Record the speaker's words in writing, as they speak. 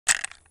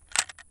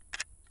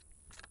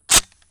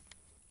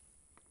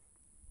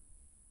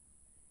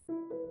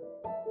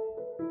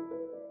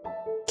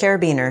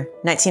Karabiner,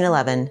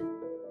 1911.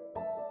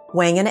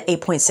 Weighing in at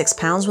 8.6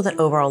 pounds with an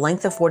overall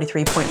length of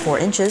 43.4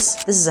 inches,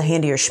 this is a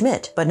handier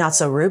Schmidt, but not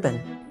so Reuben.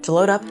 To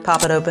load up,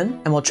 pop it open,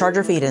 and we'll charge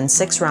or feed in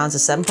 6 rounds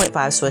of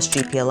 7.5 Swiss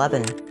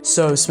GP11.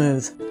 So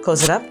smooth.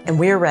 Close it up, and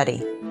we're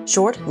ready.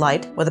 Short,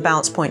 light, with a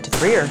balance point to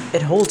the rear,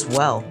 it holds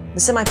well.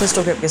 The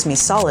semi-pistol grip gives me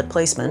solid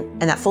placement,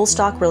 and that full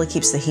stock really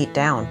keeps the heat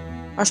down.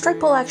 Our strike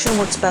pull action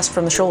works best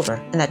from the shoulder,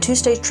 and that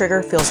 2-stage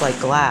trigger feels like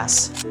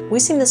glass.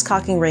 We've seen this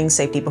cocking ring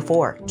safety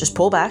before. Just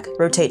pull back,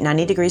 rotate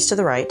 90 degrees to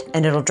the right,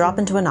 and it'll drop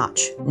into a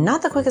notch.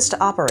 Not the quickest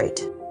to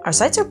operate. Our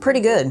sights are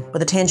pretty good,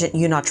 with a tangent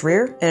U-notch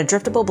rear and a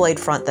driftable blade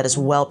front that is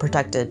well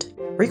protected.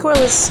 Recoil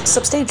is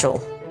substantial,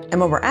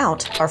 and when we're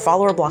out, our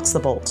follower blocks the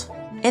bolt.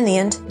 In the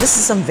end, this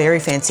is some very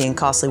fancy and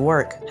costly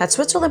work. Had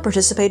Switzerland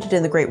participated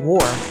in the Great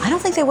War, I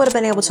don't think they would have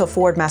been able to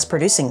afford mass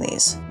producing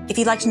these. If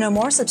you'd like to know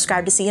more,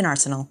 subscribe to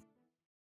C&Rsenal.